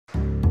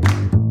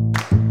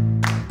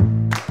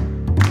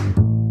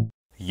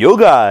Yo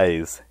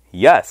guys!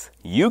 Yes,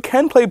 you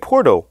can play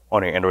Portal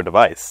on your Android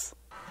device.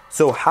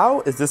 So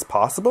how is this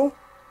possible?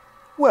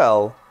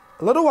 Well,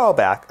 a little while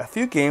back, a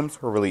few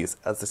games were released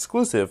as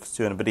exclusives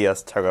to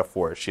Nvidia's Tegra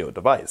 4 Shield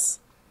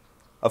device.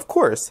 Of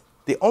course,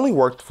 they only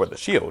worked for the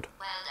Shield.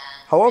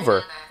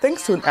 However,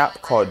 thanks to an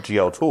app called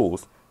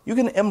GLTools, you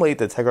can emulate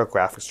the Tegra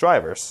graphics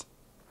drivers.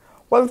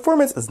 While the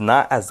performance is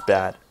not as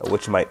bad as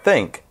what you might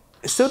think,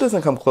 it still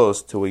doesn't come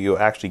close to what you'll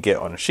actually get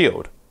on a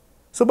Shield.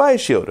 So buy a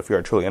Shield if you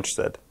are truly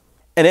interested.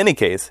 In any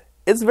case,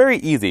 it's very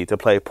easy to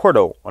play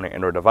Portal on your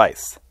Android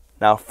device.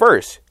 Now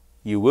first,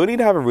 you will need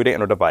to have a rooted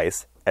Android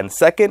device, and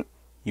second,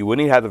 you will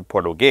need to have the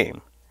Portal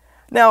game.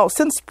 Now,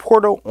 since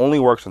Portal only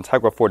works on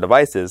Tegra 4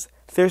 devices,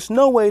 there's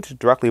no way to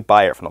directly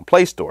buy it from the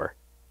Play Store.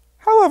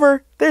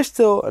 However, there's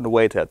still a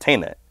way to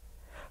obtain it.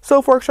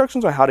 So for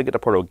instructions on how to get the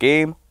Portal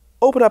game,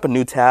 open up a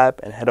new tab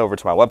and head over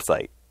to my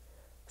website.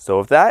 So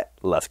with that,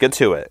 let's get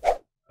to it.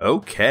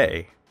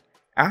 Okay.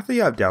 After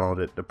you have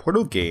downloaded the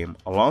Portal game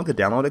along with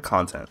the downloaded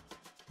content,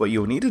 what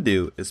you will need to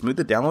do is move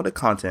the downloaded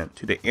content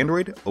to the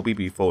Android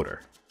OBB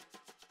folder.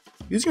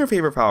 Using your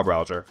favorite file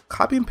browser,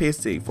 copy and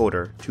paste the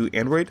folder to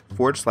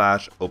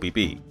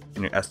Android/OBB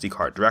in your SD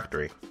card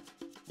directory.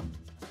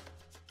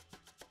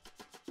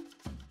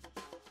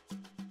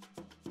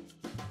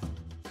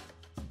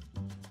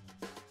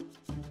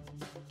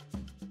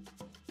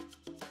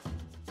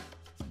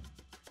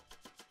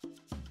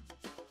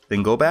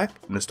 Then go back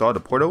and install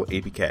the Portal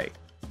APK,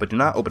 but do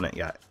not open it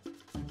yet.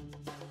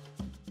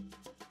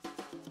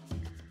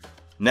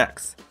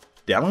 Next,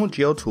 download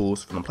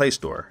GLTools from the Play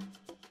Store.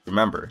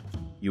 Remember,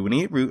 you will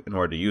need root in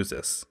order to use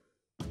this.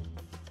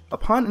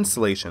 Upon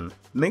installation,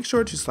 make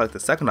sure to select the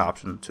second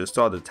option to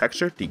install the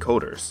texture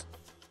decoders.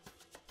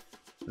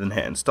 Then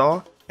hit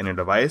install and your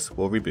device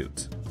will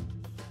reboot.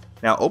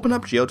 Now open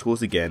up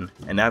GLTools again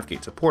and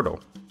navigate to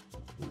Portal.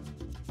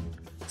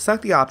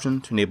 Select the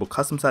option to enable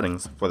custom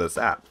settings for this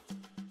app.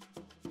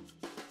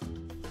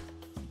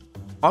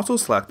 Also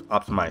select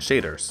Optimize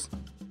Shaders.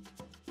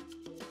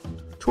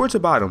 Towards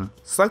the bottom,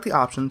 select the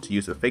option to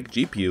use the fake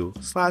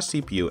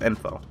GPU/CPU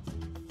info.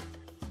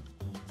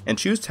 And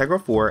choose Tegra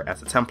 4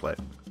 as a template.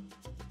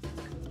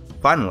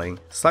 Finally,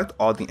 select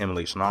all the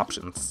emulation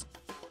options.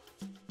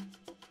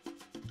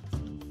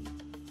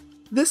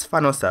 This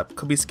final step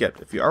could be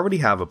skipped if you already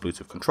have a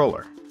Bluetooth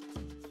controller.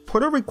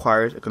 Portal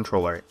requires a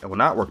controller and will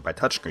not work by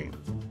touchscreen.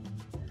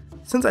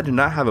 Since I do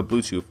not have a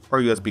Bluetooth or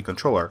USB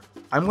controller,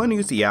 I'm going to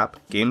use the app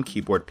Game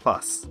Keyboard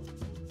Plus.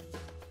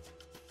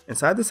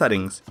 Inside the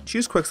settings,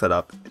 choose Quick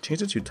Setup and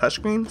change it to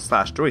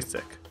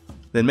touchscreen/joystick.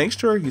 Then make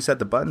sure you set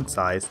the button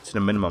size to the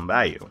minimum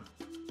value.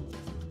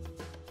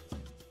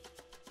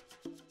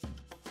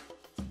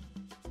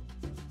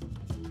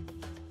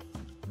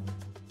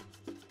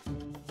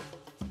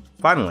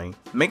 Finally,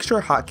 make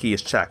sure hotkey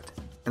is checked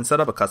and set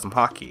up a custom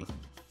hotkey.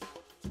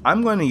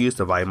 I'm going to use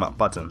the volume up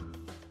button.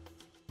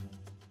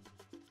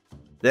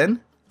 Then,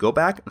 go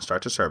back and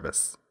start your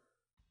service.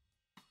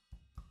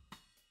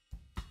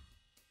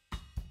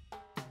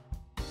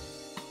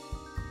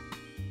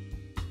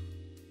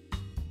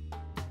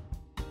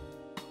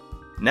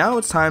 Now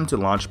it's time to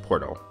launch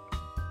Portal.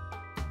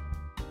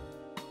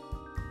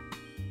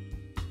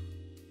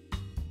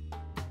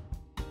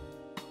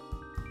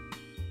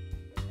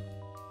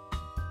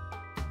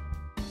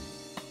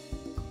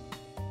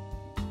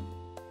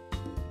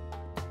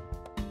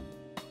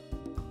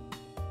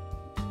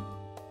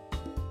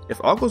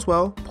 If all goes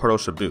well, Portal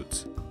should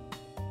boot.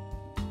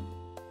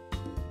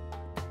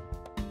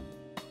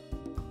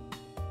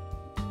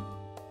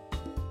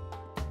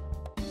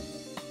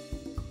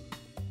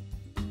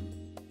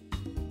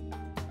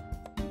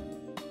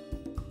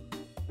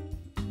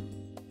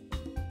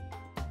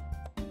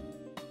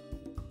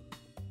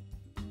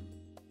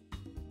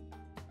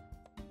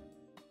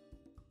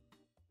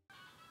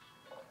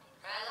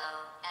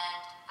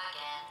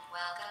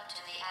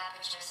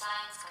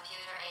 Science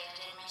Computer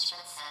Aided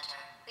Enrichment Center.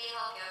 We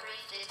hope your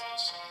brief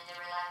detention in the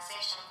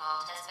relaxation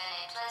vault has been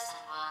a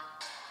pleasant one.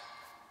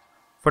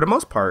 For the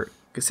most part,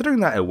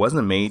 considering that it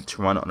wasn't made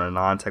to run on a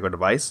non-Tegra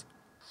device,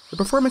 the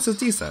performance is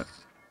decent.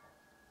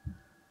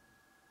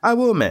 I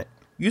will admit,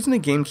 using a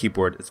game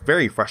keyboard is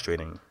very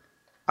frustrating.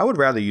 I would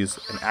rather use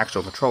an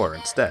actual controller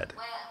instead.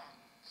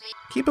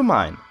 Keep in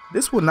mind,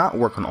 this will not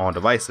work on all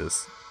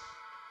devices.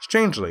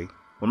 Strangely,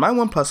 when my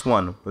OnePlus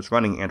One was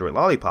running Android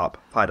Lollipop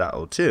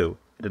 5.02,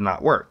 it did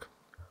not work,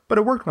 but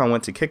it worked when I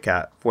went to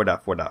KitKat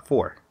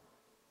 4.4.4.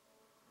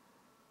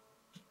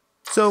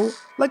 So,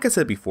 like I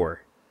said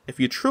before, if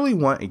you truly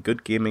want a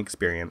good gaming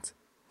experience,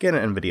 get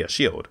an Nvidia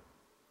Shield,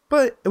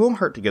 but it won't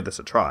hurt to give this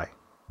a try.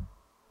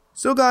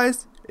 So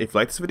guys, if you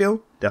liked this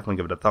video, definitely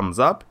give it a thumbs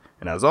up,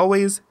 and as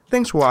always,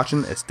 thanks for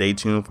watching and stay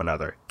tuned for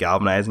another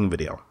galvanizing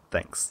video.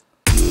 Thanks.